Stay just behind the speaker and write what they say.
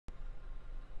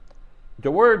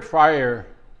The word friar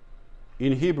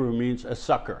in Hebrew means a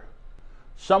sucker,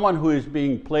 someone who is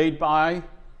being played by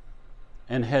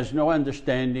and has no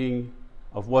understanding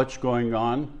of what's going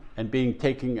on and being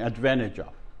taken advantage of.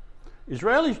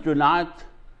 Israelis do not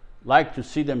like to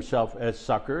see themselves as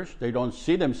suckers. They don't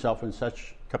see themselves in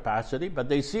such capacity, but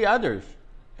they see others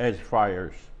as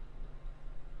friars.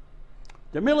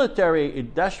 The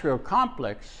military-industrial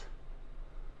complex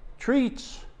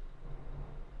treats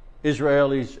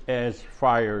Israelis as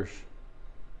friars,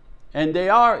 and they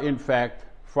are, in fact,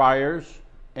 friars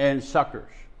and suckers.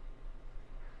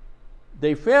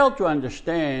 They fail to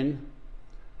understand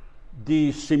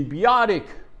the symbiotic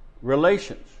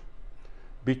relations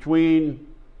between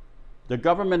the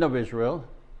government of Israel,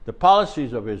 the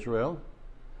policies of Israel,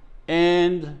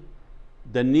 and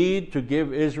the need to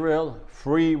give Israel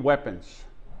free weapons.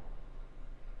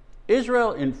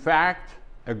 Israel, in fact,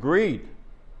 agreed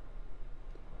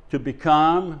to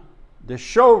become the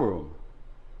showroom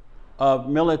of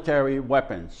military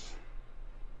weapons.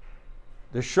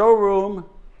 The showroom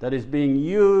that is being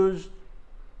used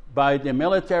by the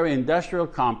military-industrial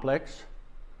complex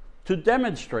to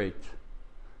demonstrate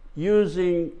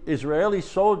using Israeli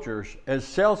soldiers as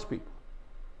salespeople,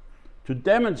 to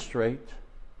demonstrate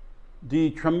the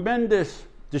tremendous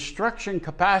destruction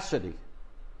capacity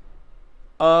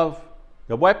of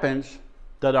the weapons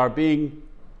that are being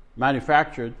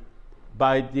manufactured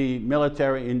by the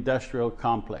military-industrial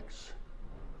complex.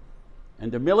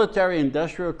 And the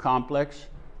military-industrial complex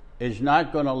is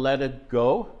not going to let it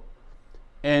go,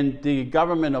 and the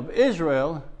government of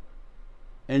Israel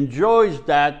enjoys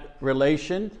that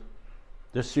relation,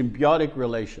 the symbiotic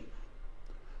relation.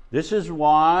 This is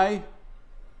why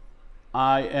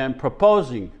I am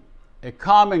proposing a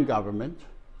common government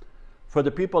for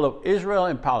the people of Israel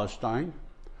and Palestine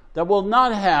that will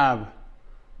not have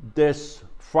this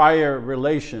friar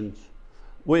relations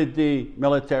with the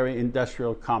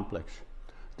military-industrial complex,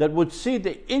 that would see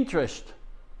the interest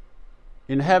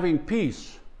in having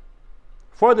peace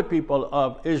for the people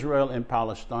of Israel and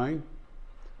Palestine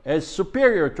as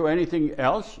superior to anything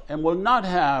else, and will not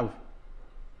have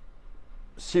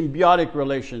symbiotic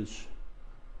relations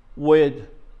with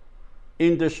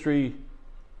industry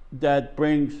that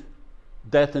brings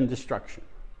death and destruction.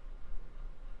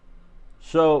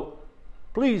 So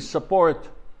please support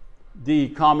the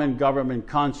common government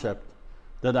concept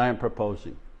that I am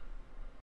proposing.